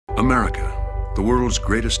America, the world's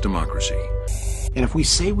greatest democracy. And if we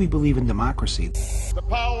say we believe in democracy, the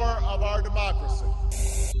power of our democracy.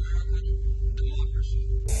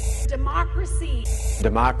 Democracy.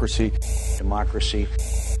 Democracy. Democracy.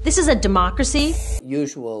 This is a democracy.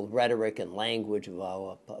 Usual rhetoric and language of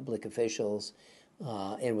our public officials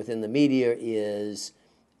and within the media is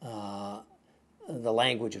the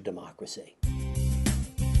language of democracy.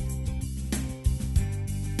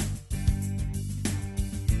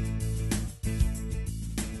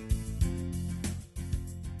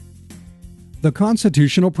 The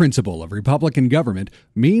constitutional principle of Republican government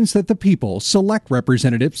means that the people select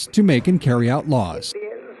representatives to make and carry out laws.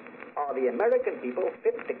 Are the American people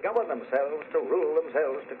fit to govern themselves, to rule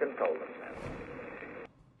themselves, to control themselves?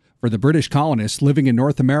 For the British colonists living in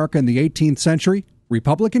North America in the 18th century,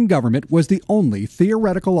 Republican government was the only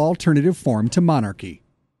theoretical alternative form to monarchy.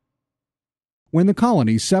 When the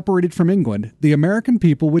colonies separated from England, the American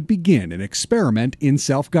people would begin an experiment in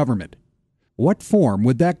self-government. What form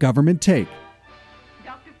would that government take?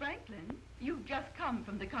 Dr. Franklin, you've just come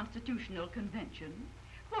from the Constitutional Convention.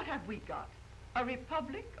 What have we got? A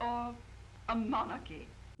republic or a monarchy?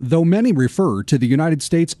 Though many refer to the United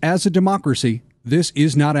States as a democracy, this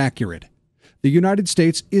is not accurate. The United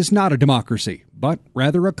States is not a democracy, but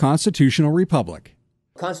rather a constitutional republic.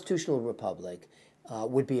 Constitutional republic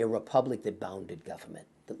would be a republic that bounded government,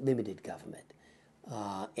 that limited government.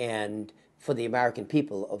 And for the American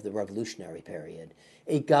people of the Revolutionary period,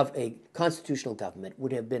 a constitutional government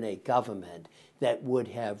would have been a government that would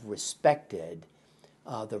have respected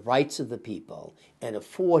the rights of the people and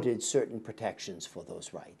afforded certain protections for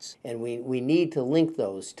those rights. And we need to link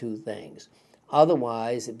those two things.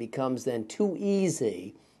 Otherwise, it becomes then too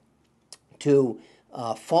easy to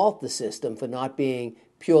fault the system for not being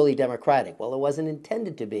purely democratic. Well, it wasn't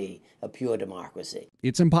intended to be a pure democracy.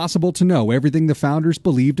 It's impossible to know everything the founders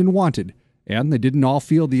believed and wanted, and they didn't all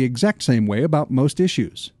feel the exact same way about most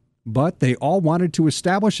issues. But they all wanted to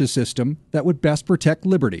establish a system that would best protect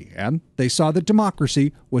liberty, and they saw that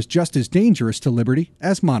democracy was just as dangerous to liberty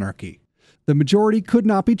as monarchy. The majority could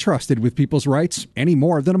not be trusted with people's rights any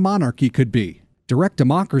more than a monarchy could be. Direct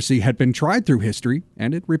democracy had been tried through history,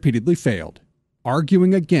 and it repeatedly failed.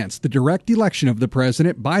 Arguing against the direct election of the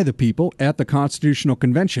president by the people at the Constitutional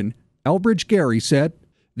Convention, Elbridge Gerry said,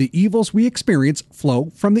 "The evils we experience flow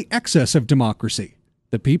from the excess of democracy.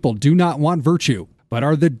 The people do not want virtue, but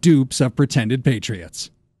are the dupes of pretended patriots."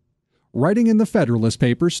 Writing in the Federalist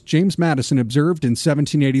Papers, James Madison observed in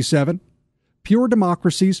 1787, "Pure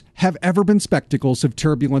democracies have ever been spectacles of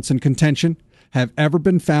turbulence and contention, have ever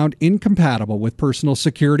been found incompatible with personal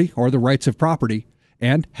security or the rights of property,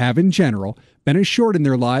 and have in general been as short in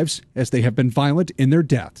their lives as they have been violent in their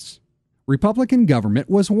deaths." Republican government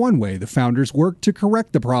was one way the founders worked to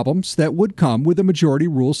correct the problems that would come with a majority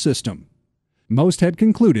rule system. Most had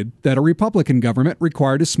concluded that a Republican government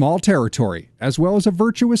required a small territory as well as a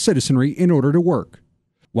virtuous citizenry in order to work.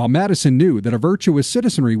 While Madison knew that a virtuous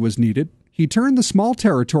citizenry was needed, he turned the small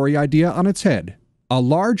territory idea on its head. A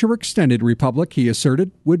large or extended republic, he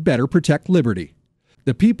asserted, would better protect liberty.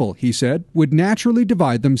 The people, he said, would naturally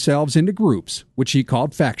divide themselves into groups, which he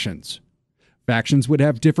called factions. Factions would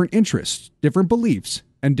have different interests, different beliefs,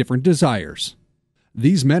 and different desires.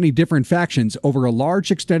 These many different factions over a large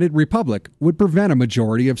extended republic would prevent a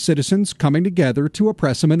majority of citizens coming together to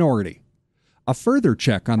oppress a minority. A further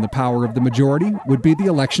check on the power of the majority would be the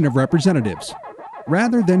election of representatives.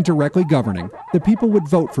 Rather than directly governing, the people would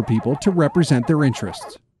vote for people to represent their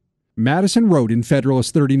interests. Madison wrote in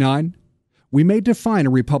Federalist 39, "We may define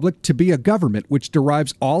a republic to be a government which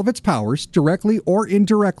derives all of its powers, directly or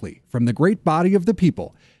indirectly, from the great body of the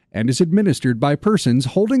people, and is administered by persons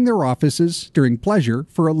holding their offices during pleasure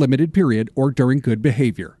for a limited period or during good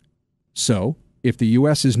behavior." So, if the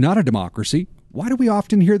U.S. is not a democracy, why do we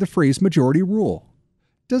often hear the phrase majority rule?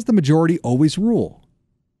 Does the majority always rule?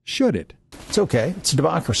 Should it? It's okay. It's a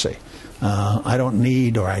democracy. I don't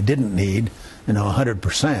need, or I didn't need,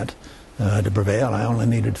 100% to prevail. I only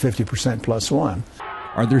needed 50% plus one.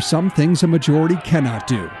 Are there some things a majority cannot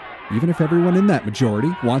do, even if everyone in that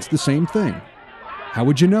majority wants the same thing? How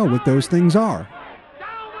would you know what those things are?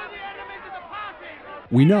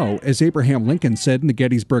 We know, as Abraham Lincoln said in the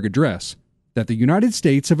Gettysburg Address, that the United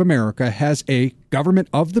States of America has a government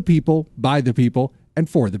of the people, by the people, and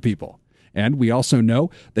for the people. And we also know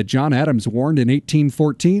that John Adams warned in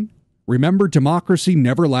 1814, "Remember, democracy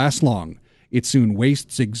never lasts long. It soon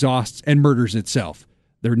wastes, exhausts, and murders itself.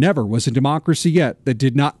 There never was a democracy yet that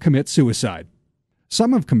did not commit suicide."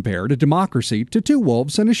 Some have compared a democracy to two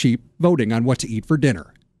wolves and a sheep voting on what to eat for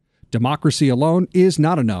dinner. Democracy alone is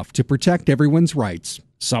not enough to protect everyone's rights.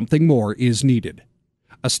 Something more is needed.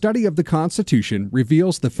 A study of the Constitution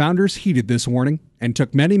reveals the founders heeded this warning and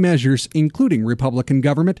took many measures, including Republican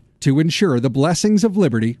government, to ensure the blessings of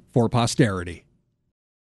liberty for posterity.